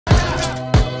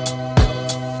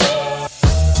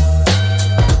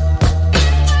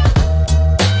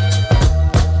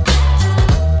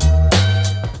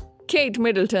Kate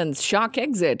Middleton's shock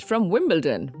exit from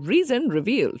Wimbledon, reason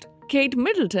revealed. Kate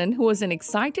Middleton, who was an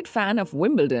excited fan of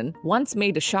Wimbledon, once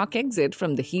made a shock exit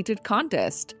from the heated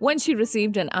contest when she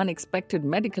received an unexpected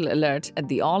medical alert at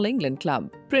the All England club.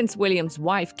 Prince William's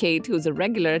wife Kate, who is a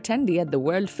regular attendee at the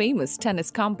world-famous tennis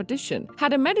competition,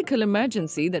 had a medical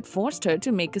emergency that forced her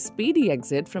to make a speedy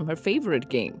exit from her favorite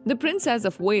game. The Princess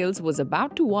of Wales was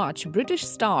about to watch British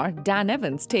star Dan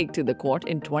Evans take to the court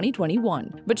in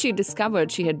 2021, but she discovered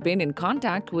she had been in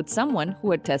contact with someone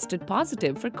who had tested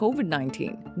positive for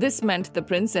COVID-19. This meant the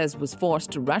princess was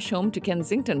forced to rush home to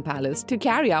Kensington Palace to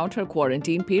carry out her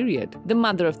quarantine period. The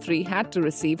mother of three had to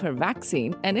receive her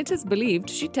vaccine, and it is believed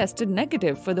she tested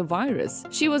negative for the virus.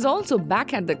 She was also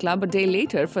back at the club a day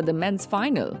later for the men's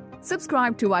final.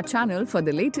 Subscribe to our channel for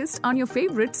the latest on your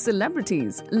favorite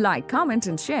celebrities. Like, comment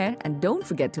and share, and don't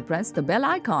forget to press the bell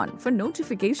icon for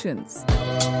notifications.